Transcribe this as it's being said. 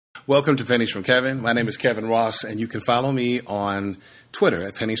Welcome to Pennies from Kevin. My name is Kevin Ross, and you can follow me on Twitter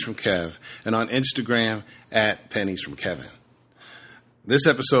at Pennies from Kev and on Instagram at Pennies from Kevin. This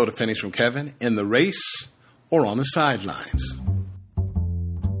episode of Pennies from Kevin, in the race or on the sidelines.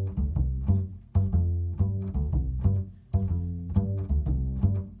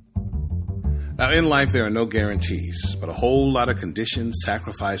 Now, in life, there are no guarantees, but a whole lot of conditions,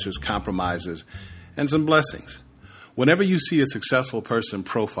 sacrifices, compromises, and some blessings. Whenever you see a successful person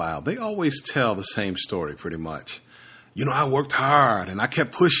profile, they always tell the same story pretty much. You know, I worked hard and I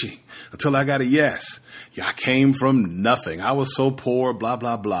kept pushing until I got a yes. Yeah, I came from nothing. I was so poor, blah,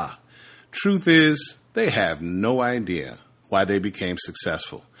 blah, blah. Truth is, they have no idea why they became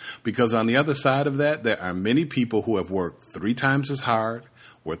successful. Because on the other side of that, there are many people who have worked 3 times as hard,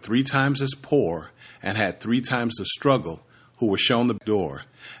 were 3 times as poor, and had 3 times the struggle, who were shown the door.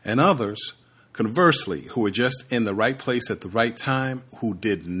 And others, conversely, who were just in the right place at the right time, who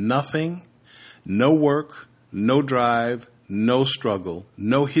did nothing, no work, no drive, no struggle,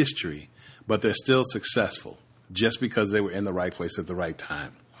 no history, but they're still successful just because they were in the right place at the right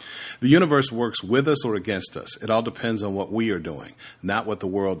time. The universe works with us or against us. It all depends on what we are doing, not what the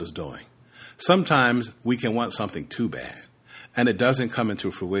world is doing. Sometimes we can want something too bad, and it doesn't come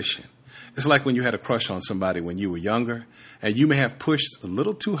into fruition. It's like when you had a crush on somebody when you were younger, and you may have pushed a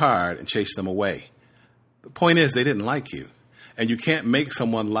little too hard and chased them away. The point is, they didn't like you, and you can't make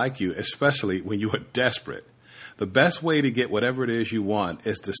someone like you, especially when you are desperate. The best way to get whatever it is you want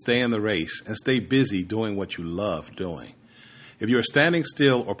is to stay in the race and stay busy doing what you love doing. If you're standing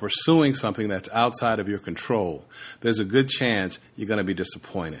still or pursuing something that's outside of your control, there's a good chance you're going to be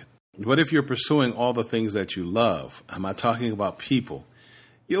disappointed. But if you're pursuing all the things that you love, I'm not talking about people,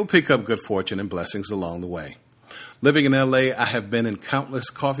 you'll pick up good fortune and blessings along the way. Living in LA, I have been in countless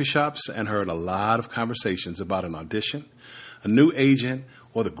coffee shops and heard a lot of conversations about an audition, a new agent,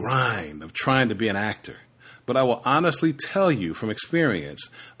 or the grind of trying to be an actor. But I will honestly tell you from experience,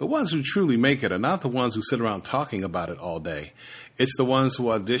 the ones who truly make it are not the ones who sit around talking about it all day. It's the ones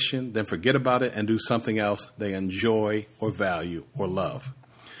who audition, then forget about it and do something else they enjoy or value or love.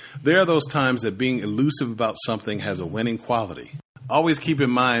 There are those times that being elusive about something has a winning quality. Always keep in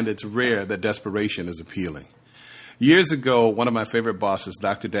mind it's rare that desperation is appealing. Years ago, one of my favorite bosses,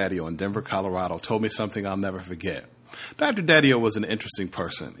 Dr. Daddio in Denver, Colorado, told me something I'll never forget. Dr. Daddio was an interesting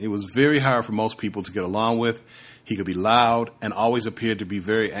person. He was very hard for most people to get along with. He could be loud and always appeared to be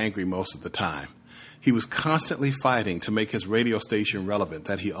very angry most of the time. He was constantly fighting to make his radio station relevant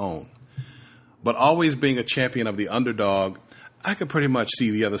that he owned. But always being a champion of the underdog, I could pretty much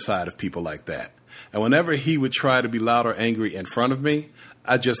see the other side of people like that. And whenever he would try to be loud or angry in front of me,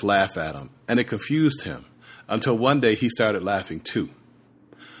 I'd just laugh at him. And it confused him until one day he started laughing too.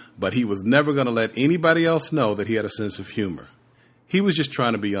 But he was never going to let anybody else know that he had a sense of humor. He was just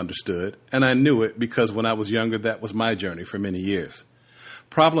trying to be understood, and I knew it because when I was younger, that was my journey for many years.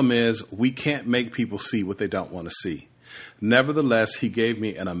 Problem is, we can't make people see what they don't want to see. Nevertheless, he gave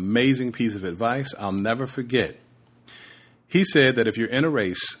me an amazing piece of advice I'll never forget. He said that if you're in a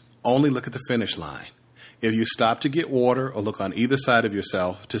race, only look at the finish line. If you stop to get water or look on either side of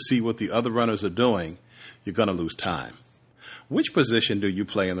yourself to see what the other runners are doing, you're going to lose time. Which position do you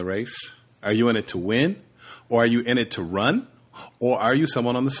play in the race? Are you in it to win? Or are you in it to run? Or are you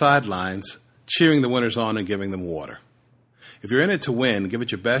someone on the sidelines cheering the winners on and giving them water? If you're in it to win, give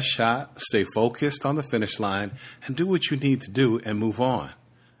it your best shot, stay focused on the finish line, and do what you need to do and move on.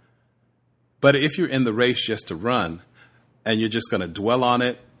 But if you're in the race just to run, and you're just going to dwell on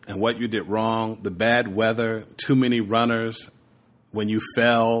it and what you did wrong, the bad weather, too many runners, when you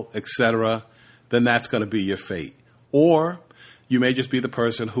fell, etc., then that's going to be your fate. Or you may just be the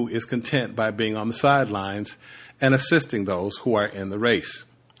person who is content by being on the sidelines and assisting those who are in the race.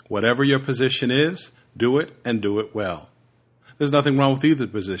 Whatever your position is, do it and do it well. There's nothing wrong with either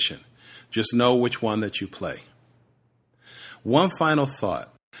position. Just know which one that you play. One final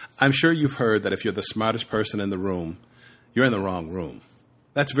thought. I'm sure you've heard that if you're the smartest person in the room, you're in the wrong room.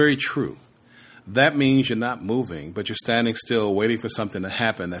 That's very true. That means you're not moving, but you're standing still waiting for something to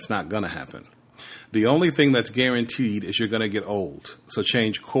happen that's not going to happen. The only thing that's guaranteed is you're going to get old. So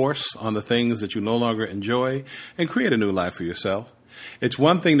change course on the things that you no longer enjoy and create a new life for yourself. It's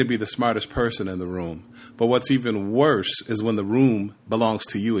one thing to be the smartest person in the room, but what's even worse is when the room belongs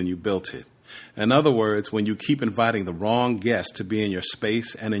to you and you built it. In other words, when you keep inviting the wrong guests to be in your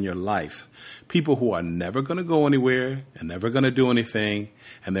space and in your life, people who are never going to go anywhere and never going to do anything,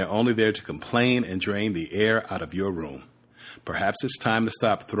 and they're only there to complain and drain the air out of your room. Perhaps it's time to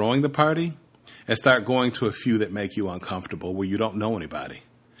stop throwing the party and start going to a few that make you uncomfortable where you don't know anybody.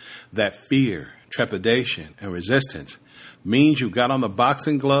 That fear, trepidation, and resistance means you got on the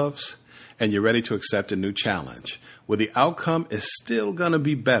boxing gloves and you're ready to accept a new challenge, where the outcome is still going to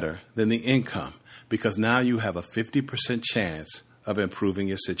be better than the income, because now you have a 50% chance of improving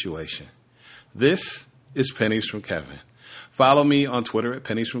your situation. This is Pennies from Kevin. Follow me on Twitter at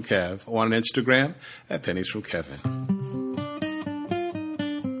Pennies from Kev or on Instagram at Pennies from Kevin.